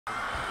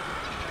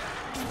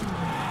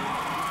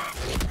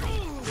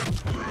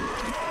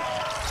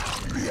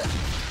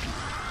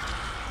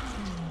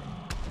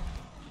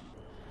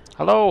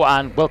Hello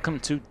and welcome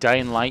to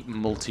Dying Light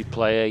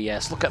multiplayer.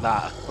 Yes, look at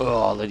that. Oh,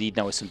 all I need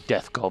now is some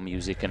deathcore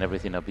music and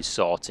everything will be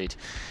sorted.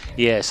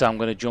 Yes, I'm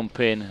going to jump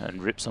in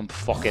and rip some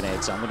fucking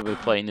heads. I'm going to be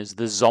playing as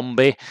the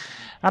zombie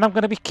and I'm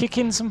going to be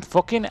kicking some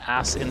fucking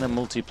ass in the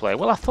multiplayer.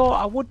 Well, I thought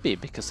I would be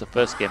because the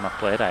first game I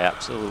played I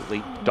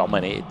absolutely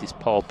dominated this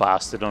poor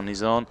bastard on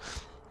his own.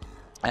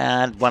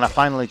 And when I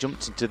finally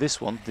jumped into this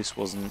one, this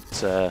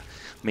wasn't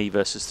me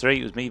versus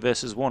 3, it was me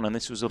versus 1, and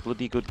this was a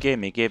bloody good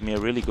game. He gave me a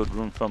really good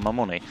run for my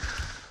money.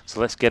 So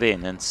let's get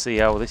in and see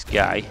how this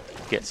guy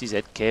gets his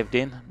head caved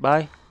in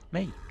by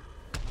me.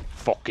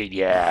 Fucking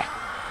yeah.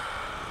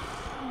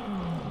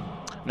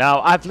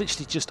 Now, I've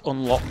literally just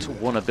unlocked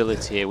one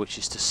ability here, which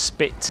is to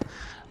spit,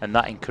 and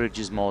that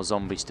encourages more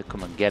zombies to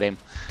come and get him.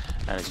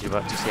 And as you're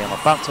about to see, I'm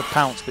about to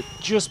pounce, but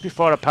just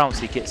before I pounce,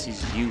 he gets his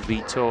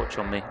UV torch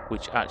on me,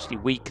 which actually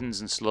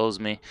weakens and slows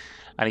me,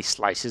 and he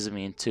slices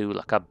me in two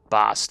like a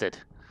bastard.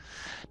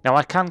 Now,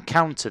 I can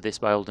counter this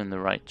by holding the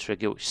right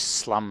trigger, which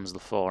slams the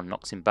floor and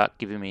knocks him back,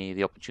 giving me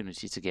the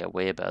opportunity to get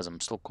away, but as I'm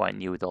still quite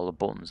new with all the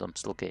buttons, I'm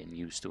still getting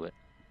used to it.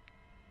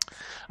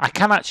 I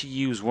can actually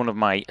use one of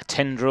my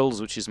tendrils,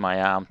 which is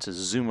my arm, to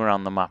zoom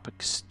around the map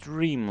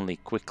extremely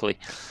quickly.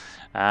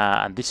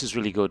 And this is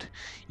really good.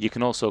 You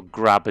can also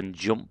grab and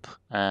jump,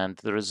 and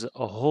there is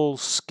a whole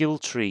skill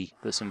tree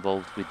that's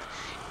involved with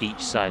each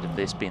side of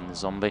this being the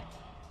zombie.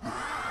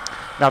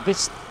 Now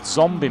this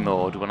zombie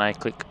mode, when I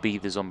click be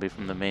the zombie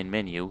from the main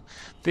menu,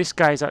 this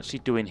guy's actually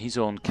doing his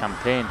own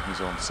campaign,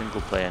 his own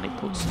single player, and it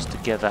puts us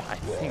together, I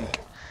think,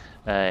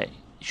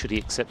 should he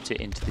accept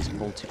it, into this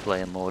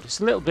multiplayer mode.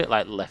 It's a little bit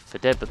like Left 4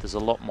 Dead, but there's a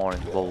lot more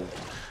involved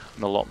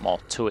and a lot more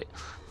to it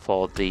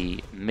for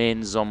the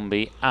main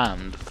zombie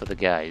and for the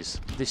guys.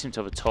 They seem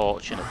to have a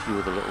torch and a few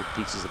other little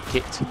pieces of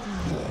kit,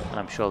 and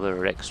I'm sure there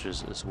are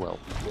extras as well.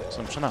 So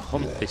I'm trying to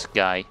hunt this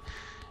guy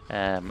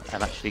and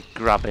actually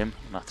grab him.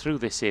 And I threw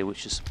this here,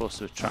 which is supposed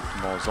to attract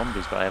more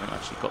zombies, but I haven't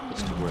actually got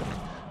this to work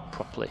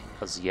properly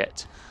as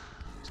yet.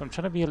 So I'm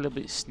trying to be a little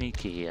bit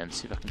sneaky here and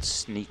see if I can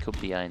sneak up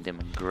behind him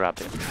and grab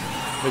him.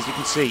 As you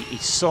can see, he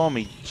saw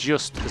me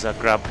just as I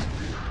grabbed,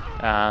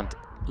 and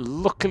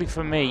luckily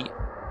for me,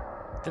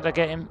 did I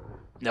get him?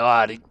 No,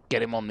 I didn't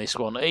get him on this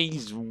one.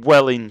 He's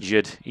well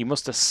injured. He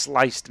must have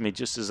sliced me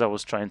just as I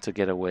was trying to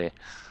get away.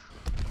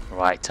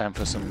 Right, time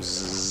for some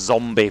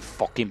zombie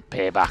fucking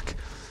payback.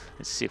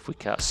 Let's see if we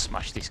can't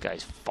smash this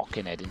guy's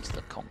fucking head into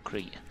the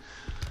concrete.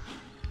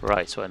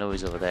 Right, so I know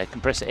he's over there. I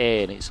can press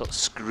A and it sort of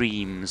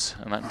screams,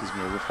 and that gives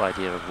me a rough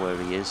idea of where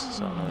he is.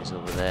 So I know he's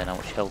over there and how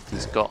much health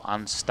he's got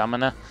and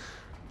stamina.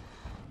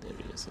 There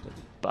he is, little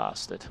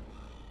bastard.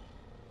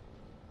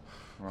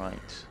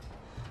 Right.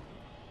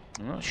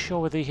 I'm not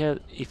sure whether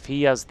if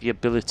he has the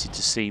ability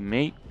to see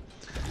me,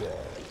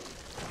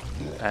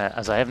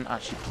 as I haven't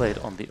actually played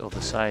on the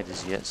other side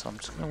as yet, so I'm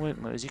just going to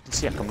wait. As you can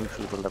see, I can move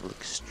through the level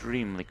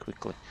extremely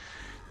quickly.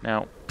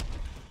 Now,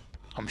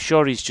 I'm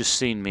sure he's just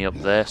seen me up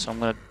there, so I'm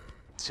going to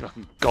see if I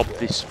can gob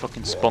this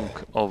fucking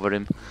spunk over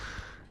him.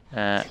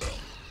 There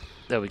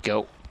we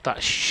go.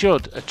 That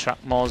should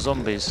attract more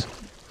zombies.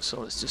 So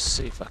let's just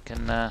see if I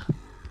can... there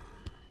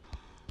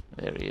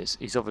he is.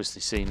 He's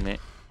obviously seen me.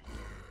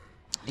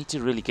 I need to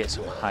really get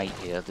some height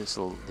here.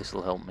 This'll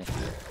help me.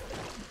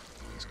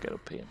 Let's get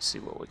up here and see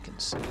what we can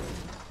see.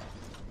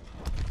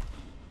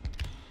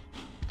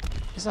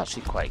 It's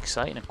actually quite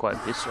exciting and quite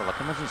visceral. I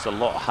can imagine it's a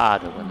lot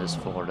harder when there's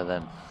 4 of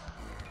them.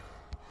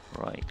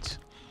 Right.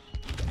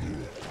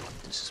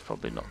 This is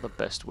probably not the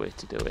best way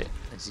to do it.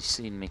 Has he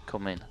seen me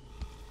come in?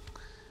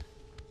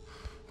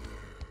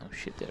 Oh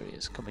shit, there he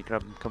is. Can we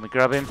grab him? Can we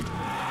grab him?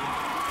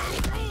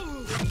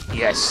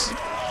 Yes!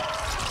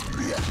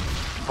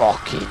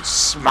 Fucking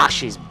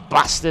smash his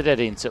bastard head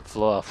into the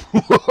floor.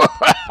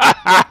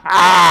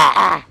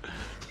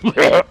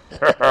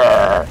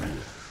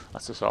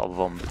 That's a sort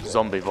of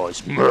zombie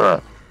voice.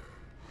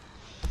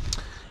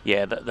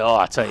 Yeah, oh,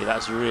 I tell you,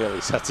 that's really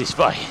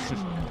satisfying.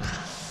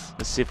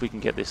 Let's see if we can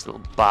get this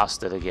little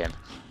bastard again.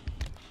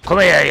 Come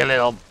here, you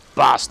little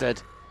bastard.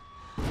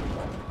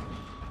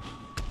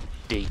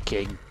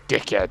 D-King,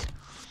 dickhead.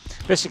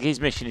 Basically, his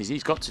mission is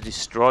he's got to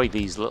destroy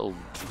these little...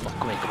 Oh,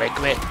 come here, come here,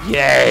 come here.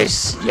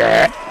 Yes,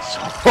 yes.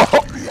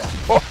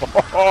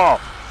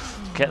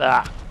 Get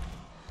that.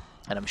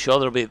 And I'm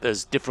sure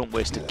there's different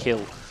ways to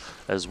kill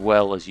as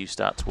well as you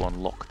start to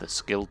unlock the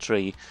skill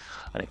tree.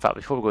 And in fact,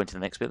 before we go into the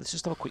next bit, let's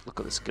just have a quick look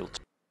at the skill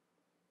tree.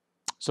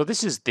 So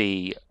this is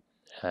the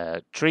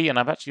tree, and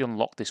I've actually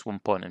unlocked this one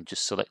point and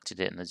just selected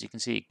it. And as you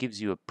can see, it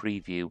gives you a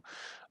preview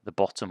at the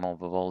bottom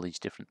of all these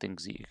different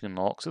things that you can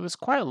unlock. So there's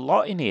quite a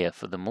lot in here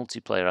for the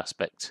multiplayer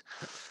aspect.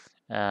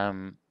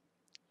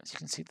 As you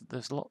can see,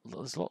 there's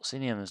lots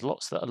in here, and there's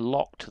lots that are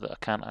locked that I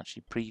can't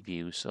actually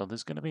preview. So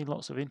there's going to be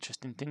lots of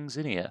interesting things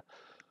in here.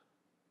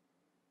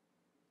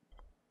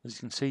 As you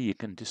can see, you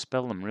can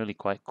dispel them really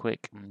quite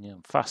quick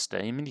and faster.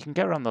 I mean, you can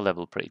get around the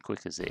level pretty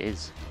quick as it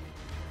is.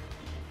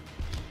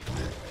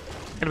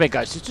 Anyway,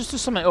 guys, just to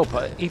sum it up,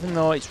 even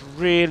though it's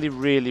really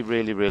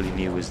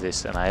new as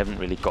this, and I haven't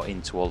really got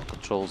into all the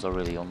controls or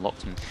really unlocked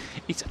them,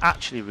 it's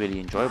actually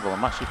really enjoyable.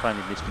 I'm actually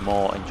finding this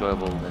more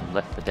enjoyable than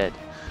Left 4 Dead,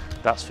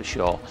 that's for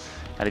sure.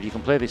 And if you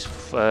can play this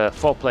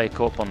 4-player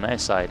co-op on their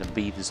side and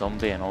be the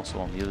zombie and also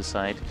on the other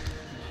side,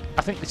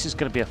 I think this is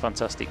going to be a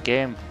fantastic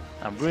game.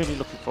 I'm really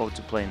looking forward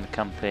to playing the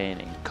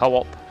campaign in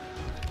co-op,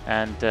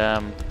 and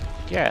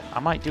yeah, I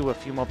might do a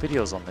few more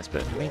videos on this,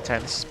 but in the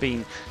meantime, this has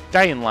been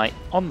Dying Light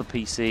on the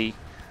PC.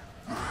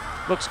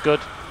 Looks good,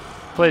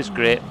 plays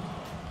great.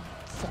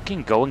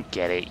 Fucking go and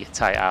get it, you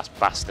tight-ass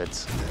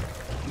bastards.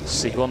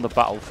 See you on the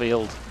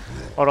battlefield,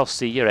 or I'll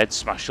see your head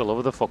smashed all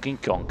over the fucking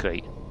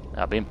concrete.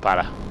 I've been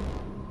para.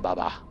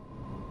 Bye-bye.